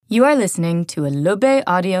You are listening to a Lobe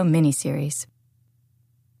audio miniseries.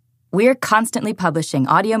 We're constantly publishing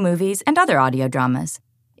audio movies and other audio dramas.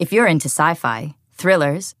 If you're into sci-fi,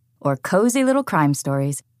 thrillers, or cozy little crime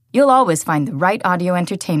stories, you'll always find the right audio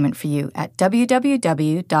entertainment for you at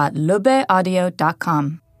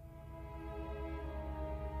www.lobeaudio.com.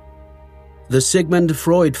 The Sigmund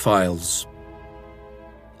Freud Files,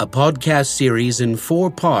 a podcast series in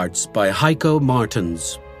 4 parts by Heiko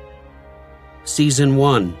Martins. Season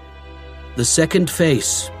 1, The Second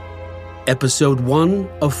Face, Episode 1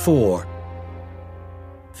 of 4.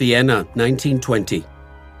 Vienna, 1920.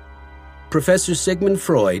 Professor Sigmund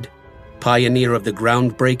Freud, pioneer of the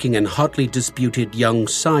groundbreaking and hotly disputed young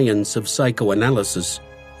science of psychoanalysis,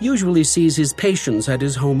 usually sees his patients at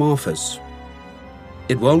his home office.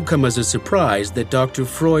 It won't come as a surprise that Dr.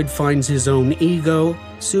 Freud finds his own ego,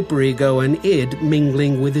 superego, and id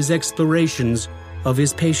mingling with his explorations of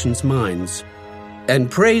his patients' minds.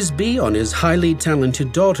 And praise be on his highly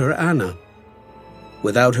talented daughter, Anna.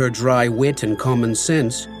 Without her dry wit and common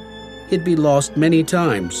sense, he'd be lost many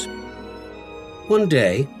times. One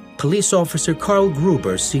day, police officer Karl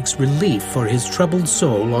Gruber seeks relief for his troubled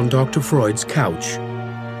soul on Dr. Freud's couch.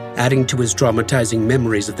 Adding to his traumatizing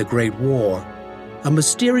memories of the Great War, a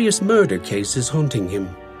mysterious murder case is haunting him.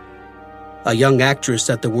 A young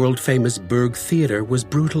actress at the world-famous Berg Theater was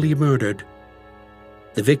brutally murdered.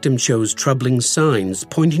 The victim shows troubling signs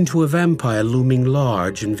pointing to a vampire looming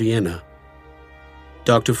large in Vienna.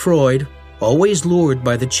 Dr. Freud, always lured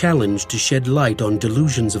by the challenge to shed light on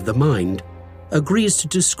delusions of the mind, agrees to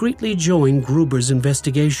discreetly join Gruber's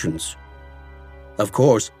investigations. Of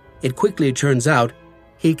course, it quickly turns out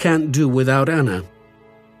he can't do without Anna.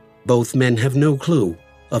 Both men have no clue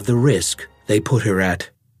of the risk they put her at.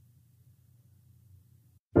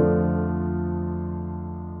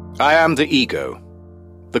 I am the ego,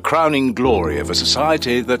 the crowning glory of a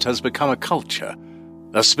society that has become a culture,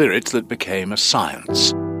 a spirit that became a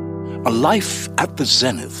science, a life at the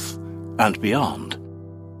zenith and beyond.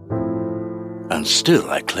 And still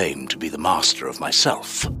I claim to be the master of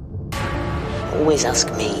myself. Always ask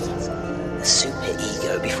me, the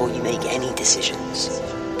superego, before you make any decisions,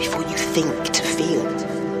 before you think to feel,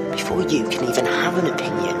 before you can even have an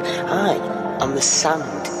opinion. I am the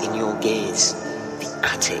sand in your gaze, the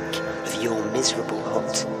attic of your miserable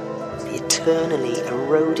hut, the eternally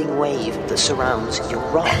eroding wave that surrounds your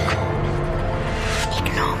rock.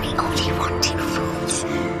 Ignore me all you want, you fools.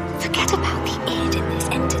 Forget about the id in this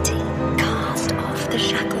entity. Cast off the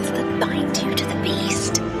shackles that bind you to the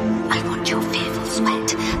beast. I want your fearful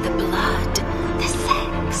sweat, the blood, the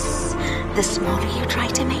sex. The smaller you try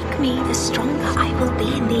to make me, the stronger I will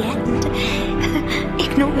be in the end.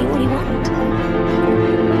 Ignore me all you want.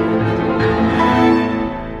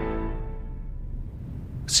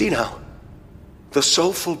 See now, the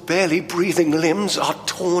soulful, barely breathing limbs are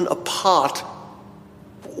torn apart.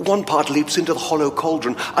 One part leaps into the hollow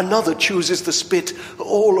cauldron, another chooses the spit.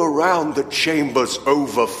 All around the chambers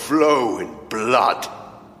overflow in blood.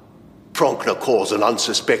 Pronkner calls an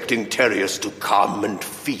unsuspecting Tereus to come and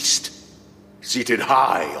feast. Seated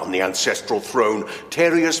high on the ancestral throne,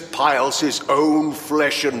 Tereus piles his own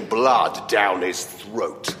flesh and blood down his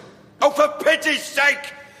throat. Oh, for pity's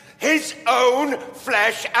sake! His own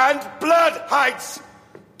flesh and blood, Heinz!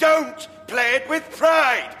 Don't play it with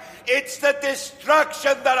pride! It's the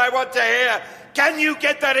destruction that I want to hear! Can you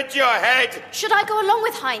get that into your head? Should I go along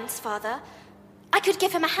with Heinz, Father? I could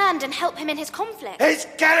give him a hand and help him in his conflict. His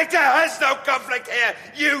character has no conflict here,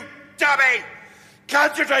 you dummy!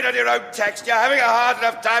 Concentrate on your own text. You're having a hard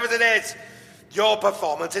enough time as it is. Your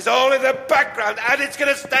performance is all in the background, and it's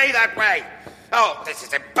going to stay that way. Oh, this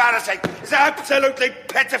is embarrassing. It's absolutely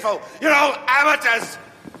pitiful. You're all amateurs.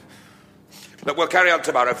 Look, we'll carry on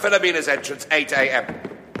tomorrow. Philomena's entrance, 8 a.m.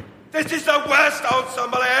 This is the worst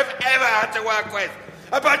ensemble I have ever had to work with.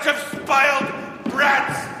 A bunch of spoiled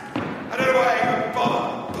brats. I don't know why you would bother.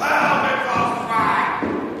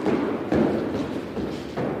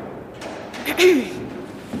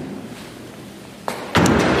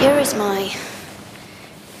 Here is my...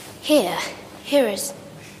 Here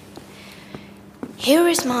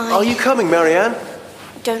is my... Are you coming, Marianne?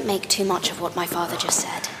 Don't make too much of what my father just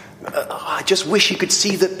said. I just wish you could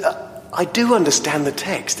see that I do understand the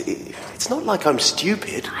text. It's not like I'm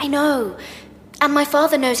stupid. I know. And my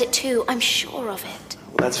father knows it too. I'm sure of it.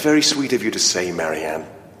 Well, that's very sweet of you to say, Marianne.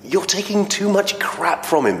 You're taking too much crap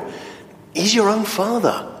from him. He's your own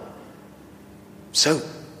father. So,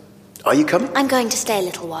 are you coming? I'm going to stay a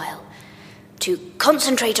little while. To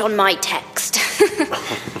concentrate on my text.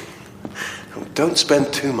 Don't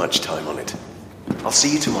spend too much time on it. I'll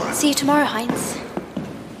see you tomorrow. See you tomorrow, Heinz.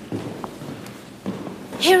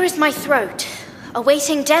 Here is my throat,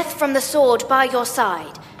 awaiting death from the sword by your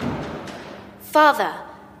side. Father.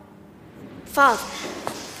 Father.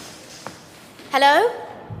 Hello?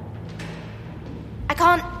 I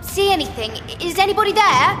can't see anything. Is anybody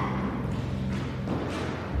there?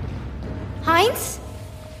 Heinz?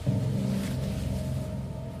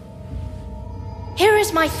 Here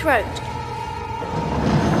is my throat.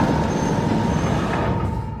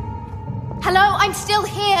 Hello, I'm still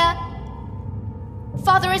here.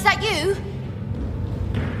 Father, is that you?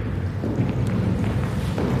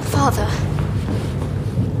 Father.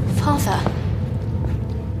 Father.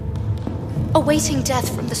 Awaiting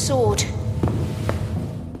death from the sword.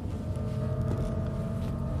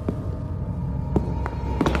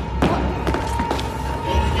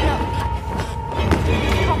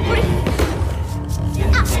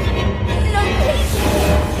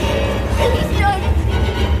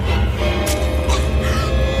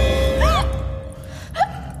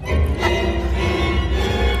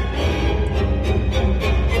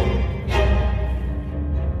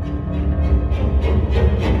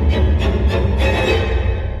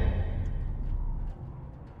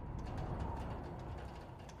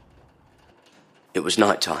 It was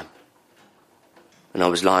night time, and I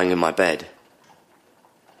was lying in my bed.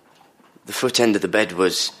 The foot end of the bed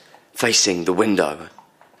was facing the window.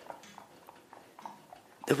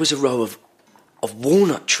 There was a row of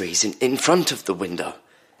walnut trees in front of the window.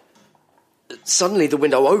 Suddenly the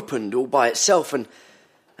window opened all by itself, and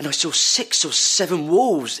I saw 6 or 7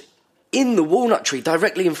 wolves in the walnut tree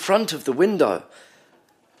directly in front of the window.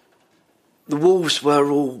 The wolves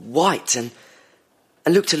were all white and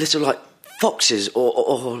looked a little like foxes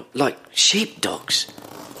or like sheepdogs.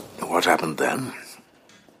 What happened then?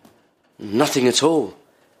 Nothing at all.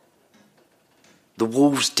 The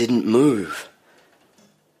wolves didn't move.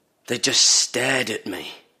 They just stared at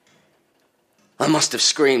me. I must have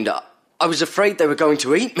screamed. I was afraid they were going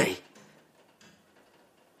to eat me.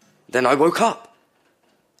 Then I woke up.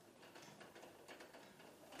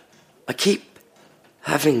 I keep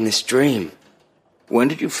having this dream. When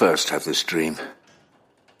did you first have this dream?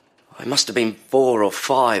 I must have been 4 or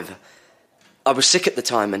 5. I was sick at the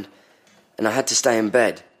time and I had to stay in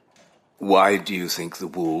bed. Why do you think the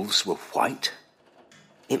wolves were white?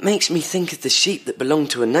 It makes me think of the sheep that belonged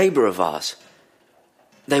to a neighbour of ours.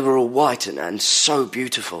 They were all white and so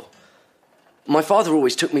beautiful. My father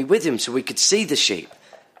always took me with him so we could see the sheep,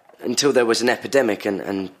 until there was an epidemic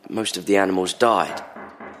and most of the animals died.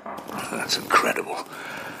 That's incredible.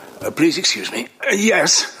 Please excuse me.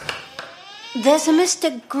 Yes? There's a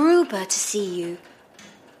Mr. Gruber to see you.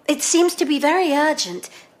 It seems to be very urgent.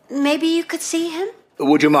 Maybe you could see him?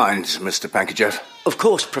 Would you mind, Mr. Pankajeff? Of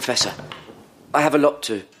course, Professor. I have a lot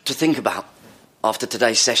to think about after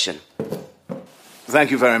today's session.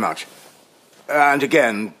 Thank you very much. And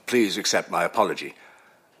again, please accept my apology.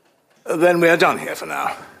 Then we are done here for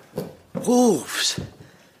now. Wolves?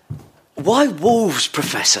 Why wolves,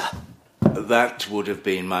 Professor? That would have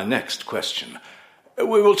been my next question.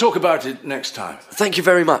 We will talk about it next time. Thank you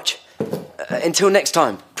very much. Until next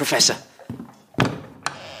time, Professor.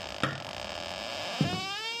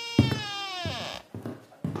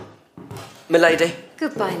 Milady.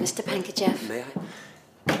 Goodbye, Mr. Pankajeff. May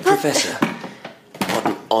I? Professor, what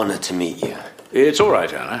an honour to meet you. It's all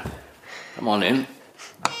right, Anna. Come on in.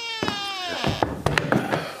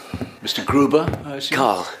 Mr. Gruber, I see.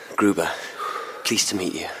 Karl Gruber. Pleased to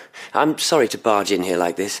meet you. I'm sorry to barge in here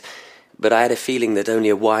like this, but I had a feeling that only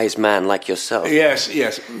a wise man like yourself...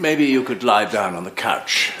 Yes. Maybe you could lie down on the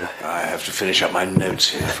couch. I have to finish up my notes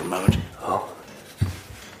here for a moment. Oh,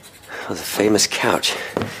 the famous couch.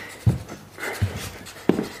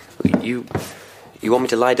 You want me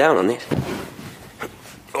to lie down on it?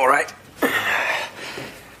 All right.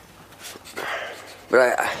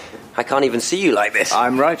 But I can't even see you like this.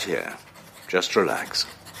 I'm right here. Just relax.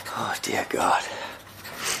 Oh, dear God.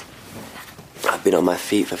 I've been on my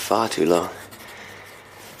feet for far too long.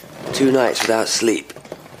 2 nights without sleep.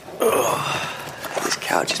 Oh, this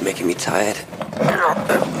couch is making me tired.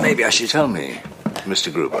 Maybe I should... Tell me,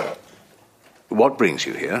 Mr. Gruber, what brings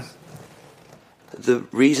you here? The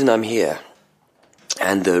reason I'm here,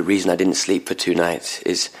 and the reason I didn't sleep for 2 nights,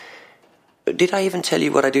 is... Did I even tell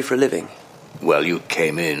you what I do for a living? Well, you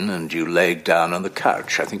came in and you laid down on the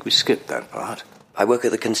couch. I think we skipped that part. I work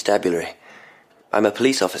at the constabulary. I'm a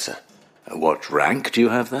police officer. What rank do you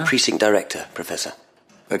have there? Precinct director, Professor.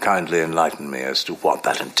 Kindly enlighten me as to what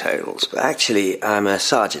that entails. Actually, I'm a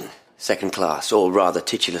sergeant. second class, or rather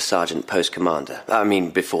titular sergeant post-commander. I mean,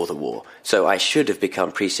 before the war. So I should have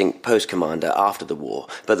become precinct post-commander after the war.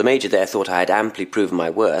 But the major there thought I had amply proven my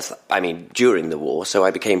worth, during the war, so I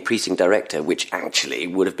became precinct director, which actually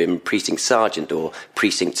would have been precinct sergeant or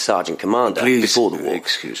precinct sergeant commander before the war.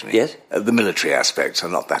 Excuse me. Yes? The military aspects are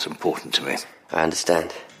not that important to me. I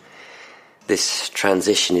understand. This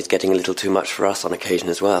transition is getting a little too much for us on occasion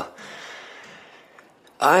as well.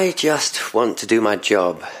 I just want to do my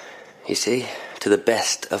job, you see, to the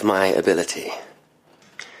best of my ability.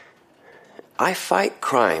 I fight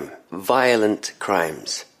crime, violent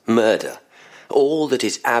crimes, murder, all that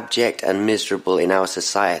is abject and miserable in our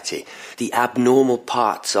society, the abnormal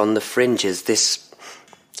parts on the fringes, this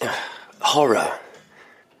horror.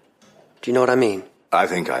 Do you know what I mean? I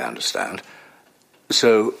think I understand.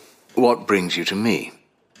 So, what brings you to me?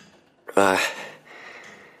 I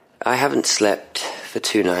haven't slept for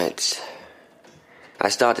 2 nights. I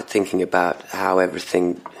started thinking about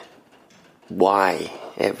why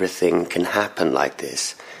everything can happen like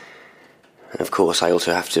this. And of course, I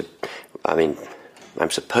also have to, I'm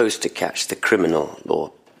supposed to catch the criminal,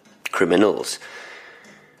 or criminals.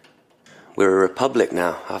 We're a republic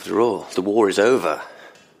now, after all. The war is over.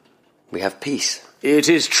 We have peace. It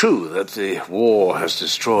is true that the war has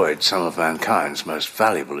destroyed some of mankind's most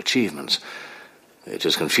valuable achievements. It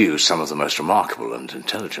has confused some of the most remarkable and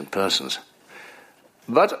intelligent persons.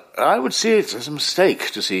 But I would see it as a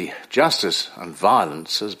mistake to see justice and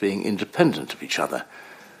violence as being independent of each other.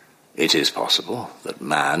 It is possible that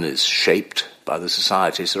man is shaped by the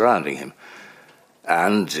society surrounding him.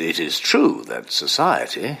 And it is true that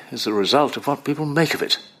society is the result of what people make of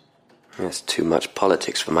it. That's too much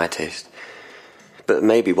politics for my taste. But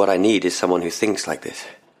maybe what I need is someone who thinks like this.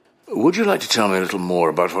 Would you like to tell me a little more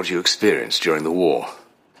about what you experienced during the war?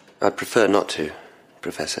 I'd prefer not to,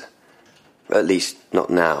 Professor. At least, not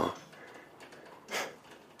now.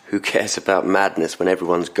 Who cares about madness when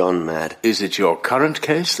everyone's gone mad? Is it your current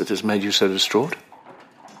case that has made you so distraught?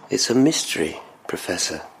 It's a mystery,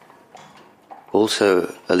 Professor.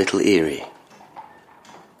 Also a little eerie.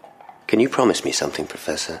 Can you promise me something,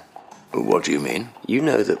 Professor? What do you mean? You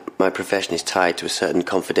know that my profession is tied to a certain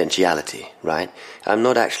confidentiality, right? I'm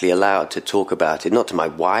not actually allowed to talk about it, not to my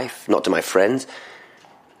wife, not to my friends,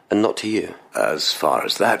 and not to you. As far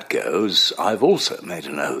as that goes, I've also made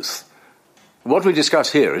an oath. What we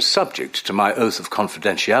discuss here is subject to my oath of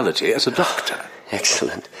confidentiality as a doctor.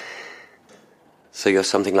 Excellent. So you're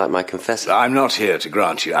something like my confessor? I'm not here to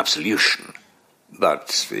grant you absolution,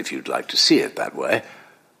 but if you'd like to see it that way...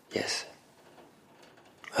 Yes,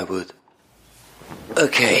 I would.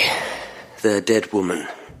 Okay, the dead woman.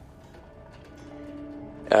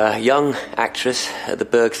 A young actress at the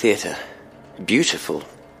Berg Theatre. Beautiful,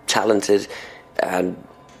 talented, and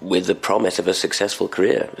with the promise of a successful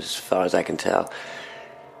career, as far as I can tell.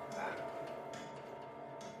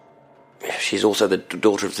 She's also the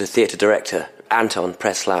daughter of the theatre director, Anton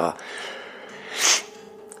Preslauer.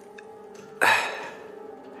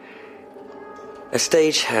 A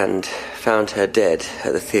stagehand found her dead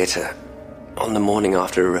at the theatre on the morning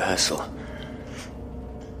after a rehearsal.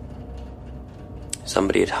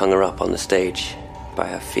 Somebody had hung her up on the stage by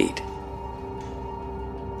her feet.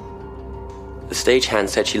 The stagehand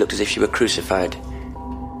said she looked as if she were crucified,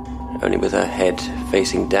 only with her head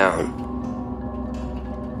facing down,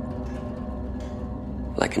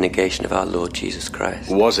 like a negation of our Lord Jesus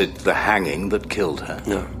Christ. Was it the hanging that killed her?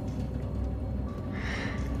 No.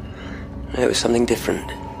 No, it was something different.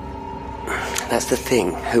 That's the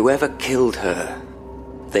thing. Whoever killed her,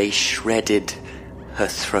 they shredded her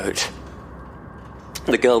throat.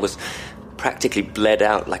 The girl was practically bled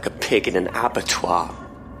out like a pig in an abattoir.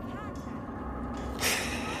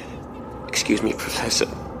 Excuse me, Professor.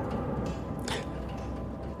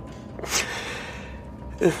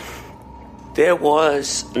 There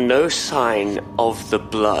was no sign of the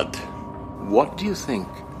blood. What do you think?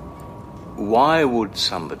 Why would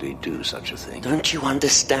somebody do such a thing? Don't you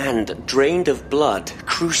understand? Drained of blood,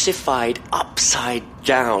 crucified upside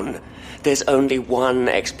down. There's only one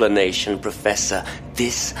explanation, Professor.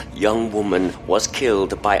 This young woman was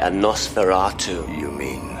killed by a Nosferatu. You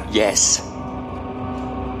mean? Yes.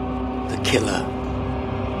 The killer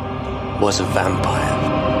was a vampire.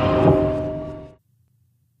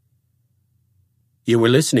 You were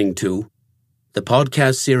listening to the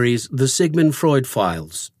podcast series The Sigmund Freud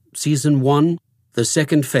Files, Season 1, The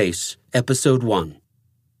Second Face, Episode 1,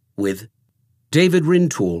 with David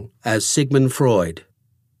Rintoul as Sigmund Freud,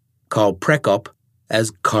 Carl Prekop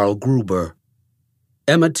as Karl Gruber,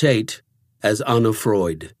 Emma Tate as Anna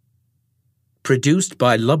Freud. Produced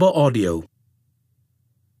by Lubba Audio.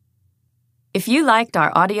 If you liked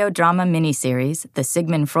our audio drama miniseries, The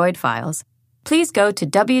Sigmund Freud Files, please go to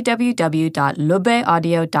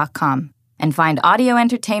www.lobeaudio.com and find audio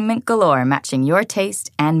entertainment galore matching your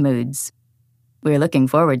taste and moods. We're looking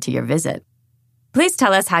forward to your visit. Please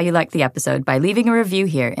tell us how you liked the episode by leaving a review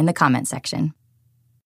here in the comment section.